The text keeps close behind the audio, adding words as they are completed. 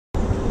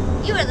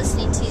You are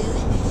listening to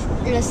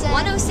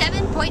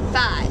 107.5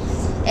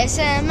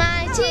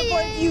 SMIT.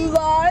 For you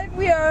live,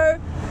 we are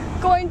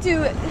going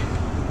to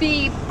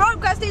be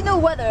broadcasting the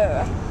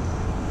weather.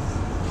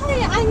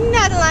 Hi, I'm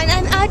Madeline.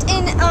 I'm out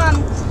in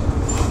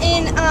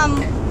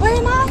where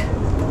am I?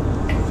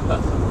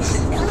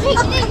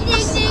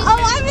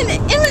 Oh, I'm in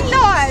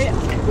Illinois.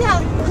 Now,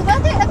 the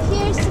weather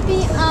appears to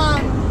be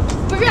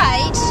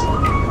bright.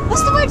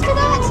 What's the word for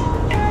that?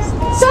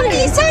 Sunny.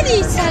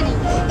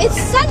 It's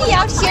sunny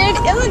out here in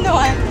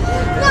Illinois.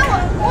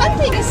 Now, one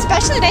thing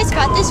especially nice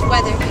about this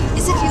weather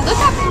is if you look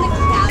up in the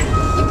cloud,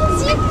 you can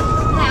see a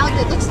cloud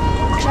that looks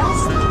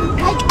just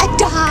like a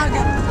dog.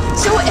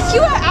 So if you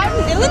are out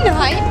in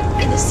Illinois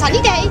in a sunny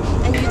day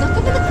and you look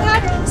up in the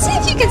cloud, see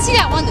if you can see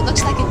that one that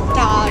looks like a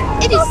dog.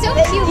 It is so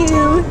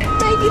cute.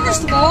 Thank you.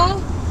 First of all,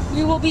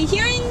 we will be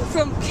hearing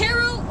from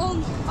Carol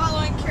Ulmer.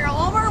 Following Carol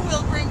Ulmer,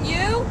 we'll bring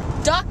you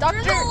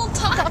Doctrinal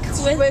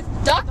Talks with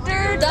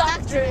Dr.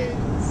 Doctrines.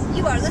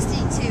 You are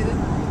listening to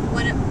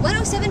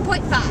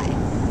 107.5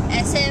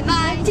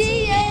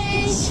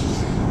 SMITH.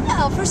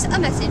 Now for a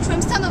message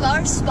from some of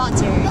our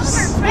sponsors.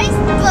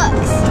 Overpriced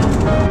books.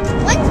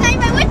 One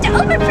time I went to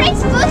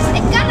Overpriced Books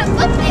and got a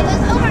book that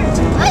was over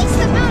twice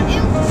the amount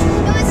it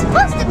was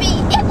supposed to be.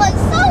 It was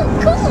so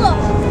cool.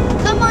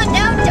 Come on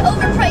down to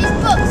Overpriced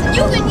Books and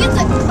you can get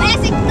the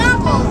classic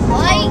novels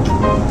like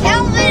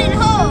Calvin and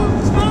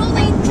Hobbes for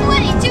only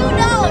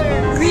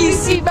 $22.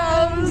 Greasy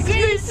bones,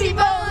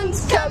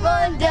 come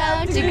on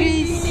down to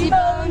Greasy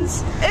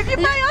Bones. If you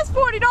pay us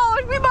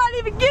 $40, we might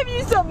even give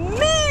you some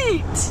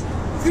meat.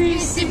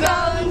 Greasy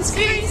bones,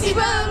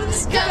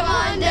 come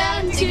on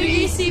down to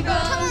Greasy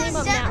Bones.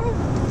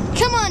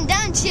 Come on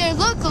down to your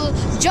local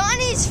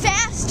Johnny's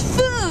Fast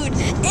Food.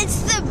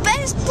 It's the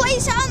best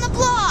place on the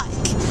block.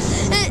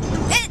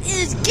 It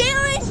is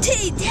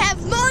guaranteed to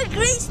have more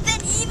grease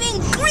than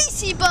even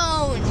Greasy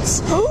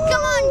Bones. Come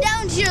on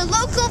down to your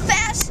local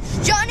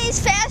Johnny's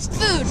Fast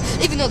Food,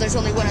 even though there's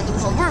only one in the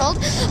whole world,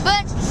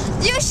 but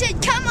you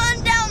should come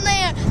on down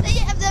there. They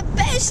have the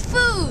best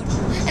food.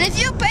 And if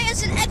you pay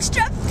us an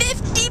extra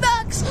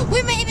 $50,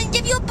 we may even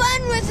give you a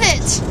bun with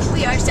it.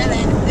 We are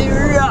selling the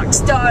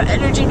Rockstar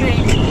energy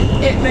drink.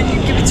 When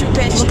you give it to a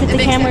patient, Look at the it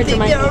makes camera, them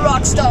think Jamaica. they're a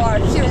rock star.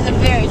 Here's a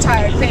very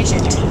tired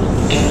patient.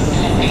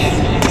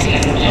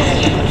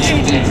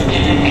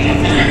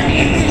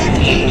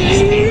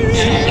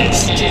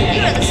 You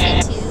are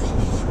listening to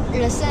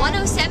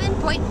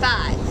 107.5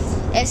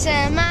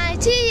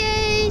 SMITH.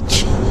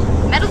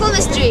 Medical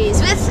Mysteries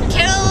with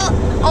Carol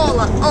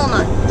Ulmer.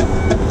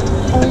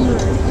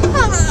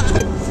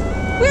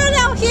 We're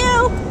now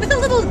here with a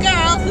little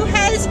girl who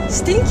has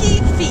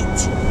stinky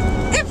feet.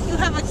 If you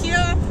have a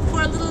cure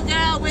for a little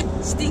girl with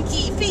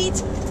stinky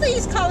feet,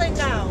 please call it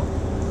now.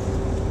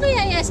 May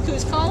I ask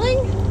who's calling?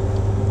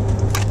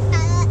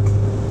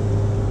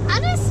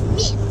 Anna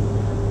Smith.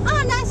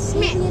 Anna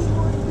Smith.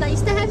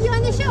 Nice to have you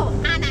on the show,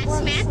 Anna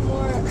Smith.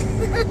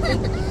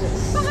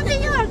 What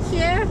is your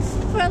cure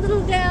for a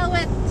little girl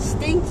with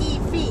stinky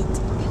feet?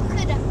 You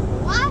could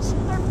wash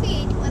her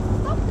feet with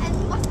soap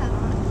and water.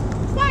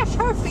 Wash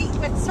her feet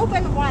with soap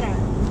and water.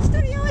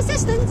 Studio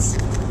assistants,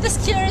 this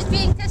cure is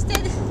being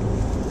tested.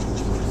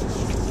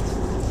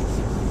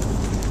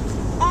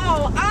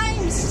 Oh,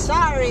 I'm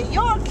sorry.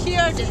 Your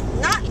cure did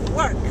not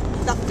work.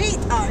 The feet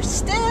are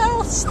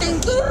still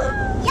stinky.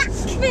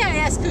 Yuck! May I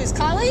ask who's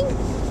calling?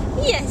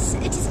 Yes,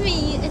 it is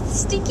me.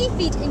 It's Stinky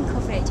Feet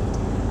Incorporated.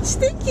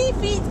 Stinky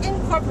Feet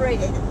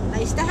Incorporated.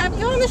 Nice to have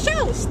you on the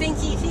show,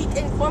 Stinky Feet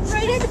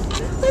Incorporated.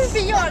 What would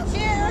be your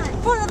cure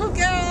for a little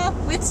girl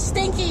with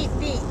stinky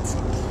feet?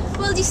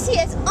 Well, you see,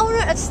 as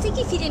owner of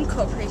Stinky Feet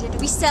Incorporated,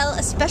 we sell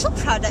a special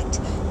product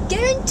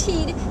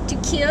guaranteed to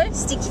cure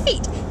stinky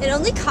feet. It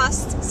only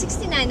costs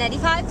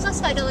 $69.95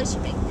 plus $5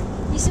 shipping.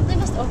 You simply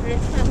must order it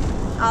from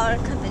our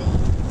company.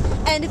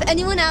 And if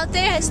anyone out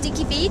there has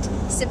stinky feet,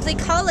 simply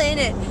call in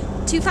at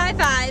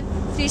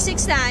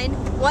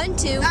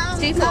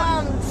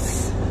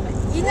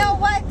 255-369-1234. You know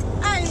what?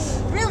 I'm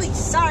really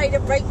sorry to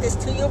break this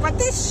to you, but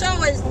this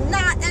show is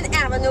not an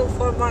avenue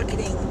for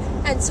marketing.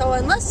 And so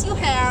unless you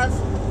have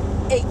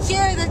a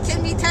cure that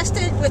can be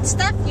tested with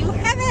stuff you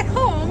have at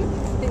home,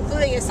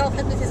 including a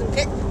self-hypnotism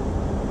kit,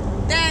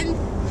 then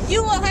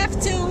you will have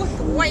to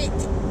wait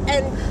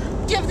and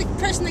give the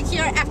person the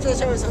cure after the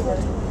show is over.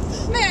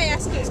 May I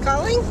ask who's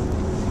calling?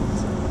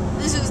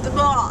 This is the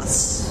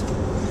boss.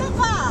 The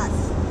boss.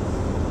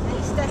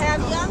 Nice to have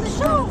you on the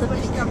show,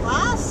 Mr.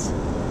 Boss.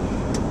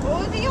 What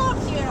would be your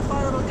cure for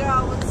a little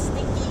girl with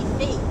stinky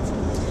feet?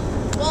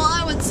 Well,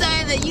 I would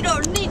say that you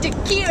don't need to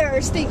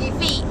cure stinky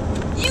feet.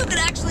 You could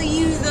actually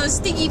use those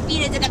stinky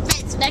feet as a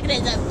defense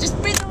mechanism. Just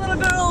bring the little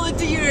girl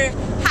into your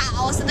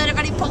house, and then if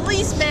any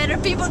policemen or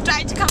people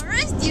tried to come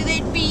arrest you,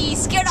 they'd be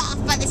scared off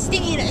by the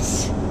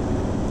stinkiness.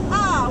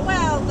 Ah,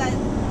 well,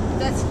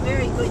 that's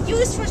very good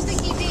use for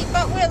stinky feet,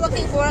 but we're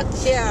looking for a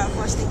cure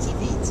for stinky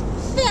feet.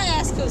 May I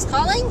ask who's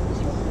calling?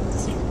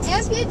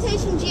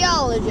 Amputation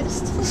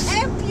geologist.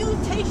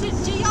 Amputation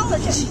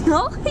geologist.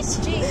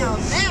 Geologist? Gee, now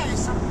there's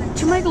something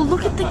Dr. Michael,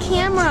 look at the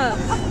camera.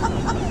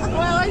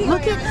 Well, anyway,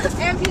 Look at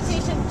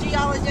amputation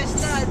geologist,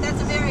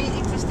 that's a very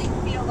interesting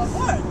field of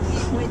work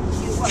in which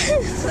you work,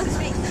 so to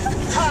speak.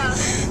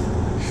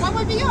 What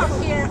would be your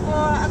fear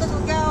for a little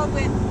girl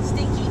with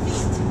stinky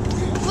feet?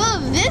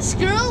 Well, this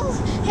girl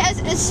has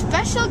a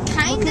special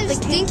kind of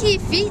stinky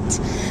feet,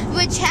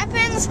 which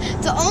happens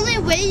the only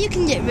way you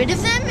can get rid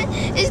of them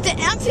is to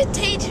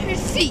amputate her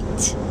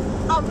feet.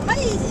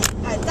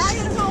 Amazing! A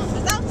diagnose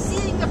without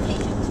seeing the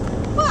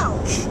patient. Well,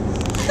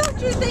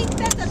 don't you think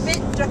that's a bit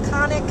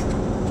draconic?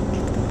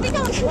 We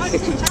don't want to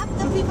chop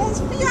the people's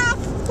feet off.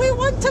 We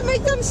want to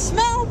make them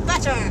smell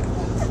better.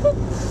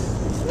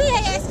 May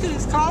I ask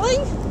who's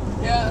calling?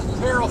 Yeah, this is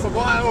Harold from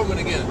Wyoming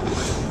again.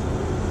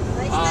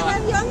 Nice to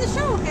have you on the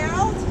show,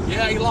 Harold.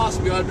 Yeah, you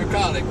lost me on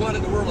draconic. What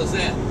in the world is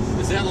that?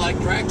 Is that like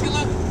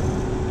Dracula?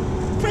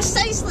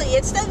 Precisely.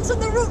 It stems from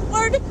the root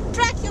word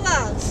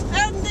Dracula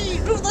and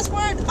the rootless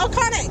word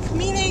Oconic,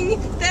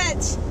 meaning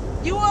that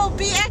you will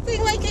be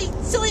acting like a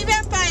silly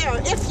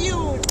vampire if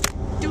you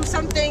do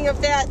something of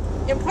that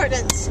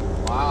importance.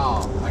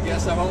 Wow, I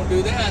guess I won't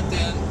do that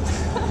then.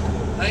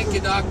 Thank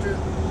you, doctor.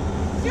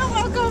 You're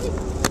welcome.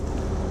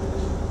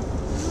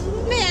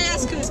 May I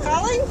ask who's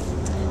calling?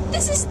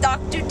 This is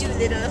Dr.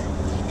 Doolittle.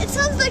 It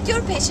sounds like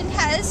your patient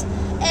has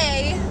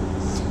a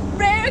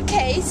rare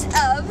case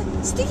of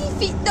sticky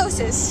feet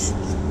dosis.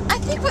 I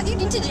think what you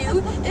need to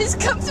do is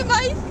come to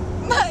my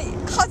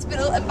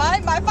hospital and buy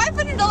my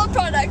 $500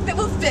 product that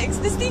will fix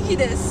the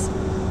stinkiness.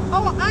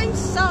 Oh, I'm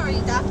sorry,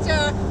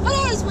 doctor, but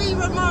as we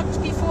remarked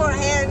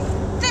beforehand,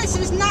 this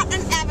is not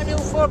an avenue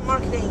for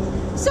marketing.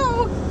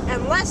 So,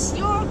 unless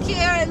your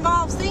care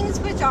involves things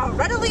which are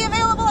readily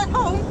available at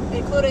home,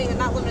 including and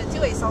not limited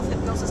to a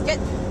self-hypnosis kit,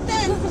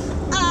 then,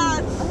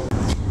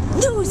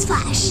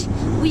 Newsflash!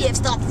 We have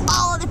stopped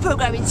all of the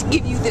programming to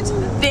give you this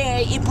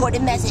very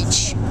important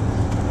message.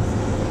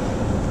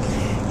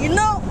 You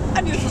know,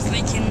 I'm just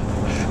thinking,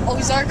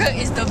 Ozarka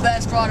is the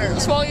best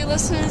product. So all you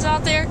listeners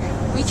out there,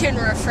 we can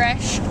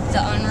refresh the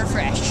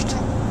unrefreshed.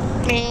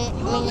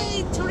 you will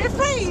need to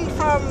refrain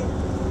from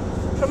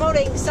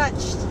promoting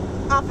such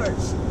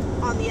offers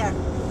on the air.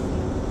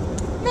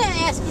 May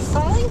I ask who's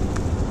calling?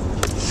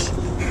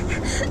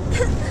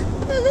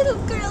 The little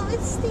girl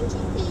with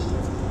stinky feet.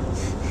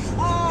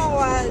 Oh,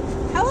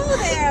 hello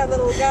there,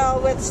 little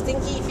girl with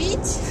stinky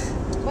feet.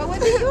 What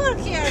would be your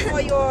care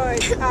for your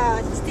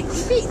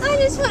stinky feet?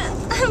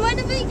 I want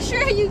to make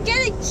sure you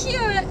get a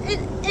cure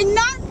and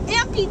not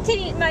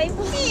amputate my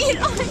feet.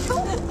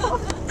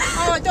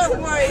 Oh,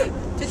 don't worry.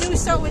 To do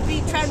so would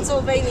be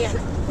Transylvania.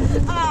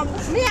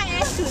 May I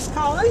ask who's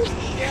calling?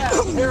 Yeah,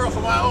 this is Harold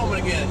from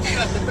Wyoming again. You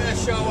got the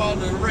best show on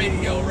the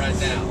radio right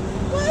now.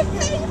 Well,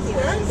 thank you.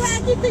 I'm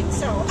glad you think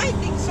so. I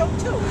think so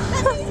too.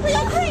 That means we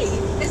agree.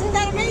 Isn't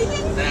that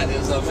amazing? That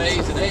is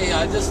amazing. Hey,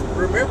 I just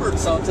remembered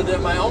something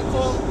that my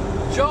uncle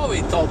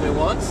Joey told me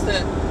once,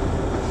 that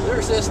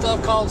there's this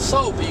stuff called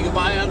soap you can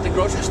buy out at the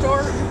grocery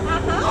store.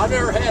 I've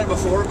never had it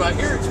before, but I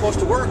hear it's supposed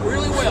to work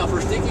really well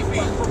for stinky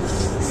feet.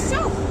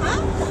 Soap,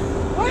 huh?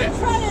 We're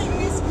trying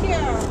this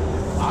cure.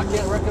 I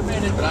can't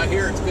recommend it, but I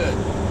hear it's good.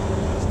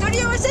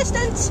 Studio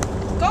assistants,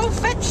 go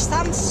fetch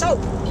some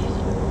soap.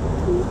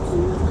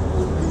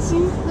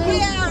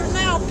 We are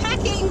now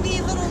packing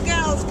the little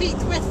girl's feet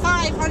with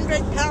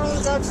 500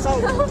 pounds of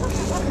soap.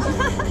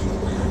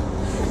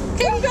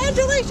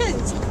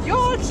 Congratulations!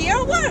 Your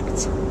cure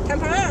worked!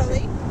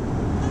 Temporarily.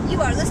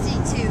 You are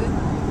listening to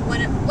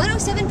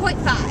 107.5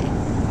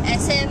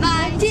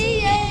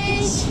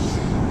 SMITH.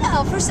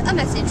 Now for a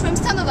message from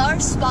some of our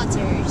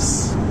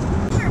sponsors.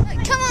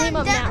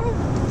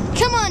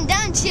 Come on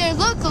down to your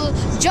local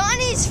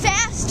Johnny's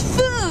Fast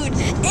Food.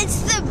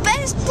 It's the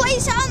best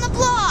place on the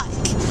block.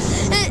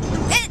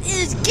 It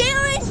is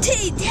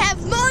guaranteed to have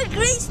more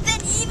grease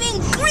than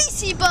even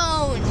Greasy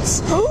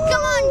Bones.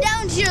 Come on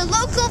down to your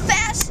local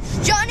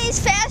Johnny's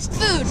Fast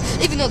Food,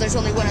 even though there's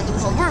only one in the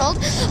whole world,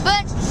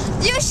 but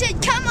you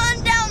should come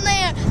on down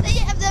there. They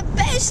have the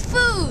best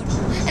food.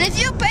 And if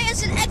you pay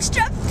us an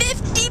extra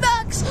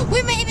 $50,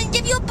 we may even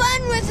give you a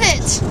bun with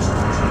it.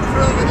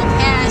 For over the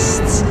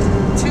past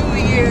 2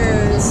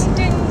 years,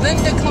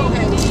 Linda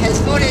Cohen has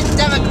voted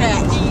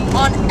Democrat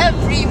on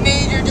every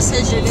major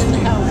decision in the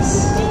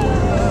House.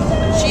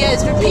 She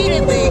has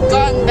repeatedly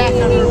gone back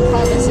on her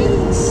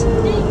promises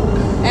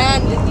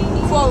and,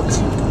 quote,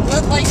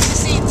 would like to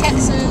see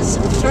Texas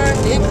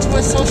turned into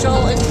a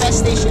social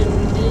infestation.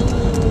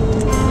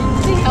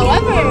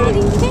 However,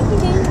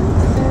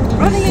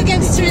 running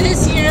against her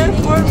this year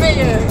for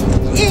mayor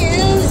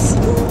is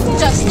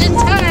Justin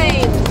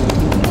Time.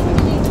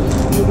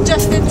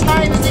 Justin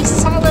Time is a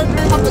solid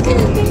Republican.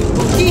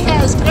 He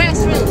has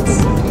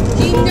grassroots.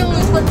 He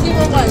knows what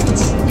people want.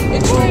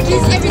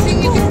 Encourages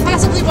everything you can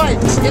possibly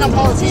want in a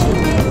politician.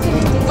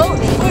 Vote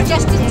for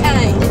Justin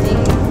Time.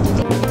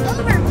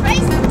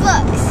 Overpriced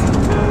books.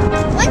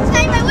 One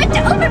time I went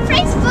to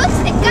Overpriced Books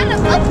and got a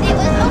book that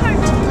was over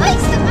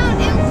twice the amount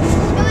it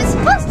was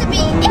supposed to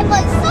be. It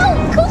was so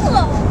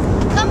cool.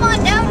 Come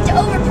on down to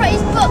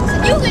Overpriced Books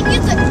and you can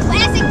get some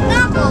classic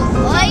novels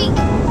like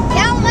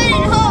Calvin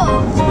and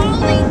Hobbes,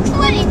 Rolling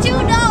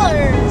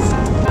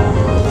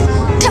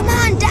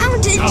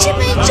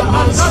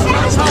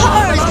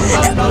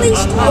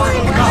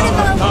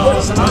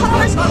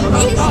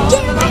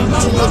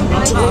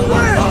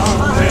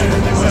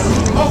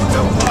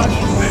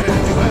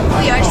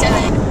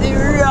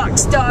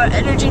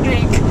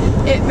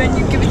when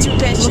you give it to a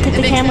patient. Look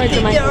at the camera,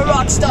 You're a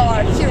rock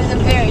star. Here's a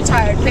very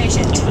tired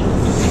patient.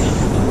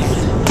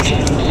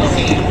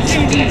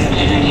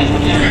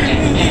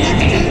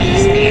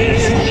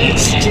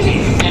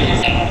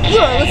 You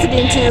are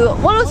listening to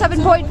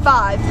 107.5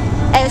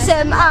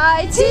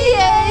 SMITH.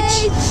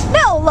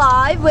 Now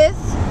live with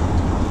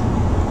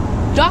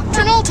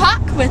Doctrinal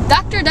Talk with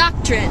Dr.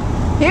 Doctrine.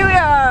 Here we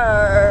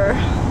are.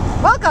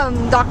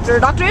 Welcome, Dr.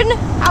 Doctrine.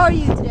 How are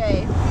you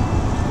today?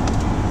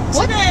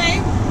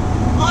 Today,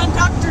 on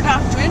Dr.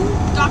 Doctrine,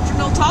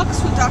 Doctrinal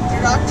Talks with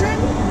Dr. Doctrine,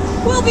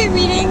 we'll be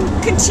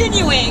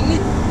continuing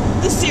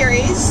the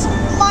series,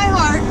 My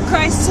Heart,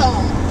 Christ's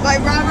Home, by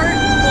Robert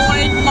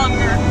Lloyd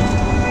Munger.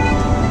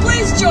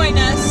 Please join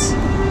us.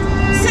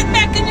 Sit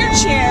back in your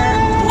chair,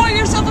 pour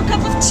yourself a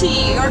cup of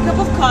tea or a cup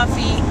of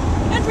coffee,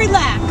 and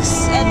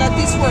relax, and let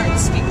these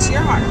words speak to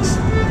your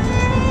heart.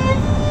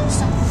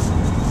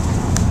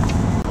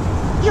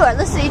 You are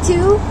listening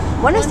to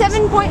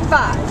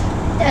 107.5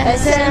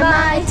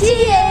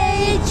 SMITH.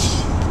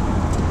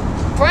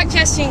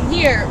 Broadcasting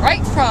here,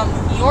 right from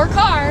your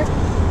car,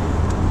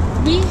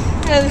 we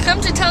have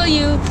come to tell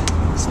you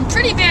some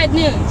pretty bad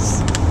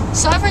news.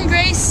 Sovereign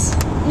Grace,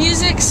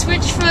 Music,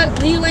 Switchfoot,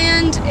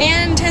 Leland,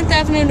 and 10th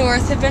Avenue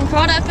North have been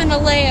caught up in a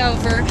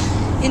layover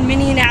in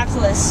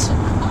Minneapolis.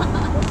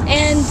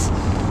 And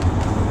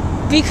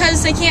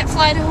because they can't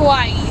fly to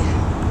Hawaii,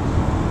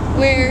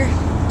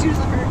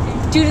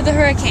 due to the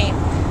hurricane.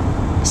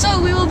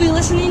 So we will be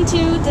listening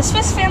to The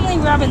Swiss Family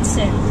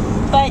Robinson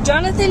by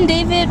Jonathan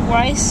David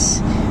Weiss,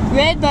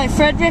 read by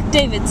Frederick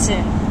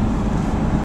Davidson.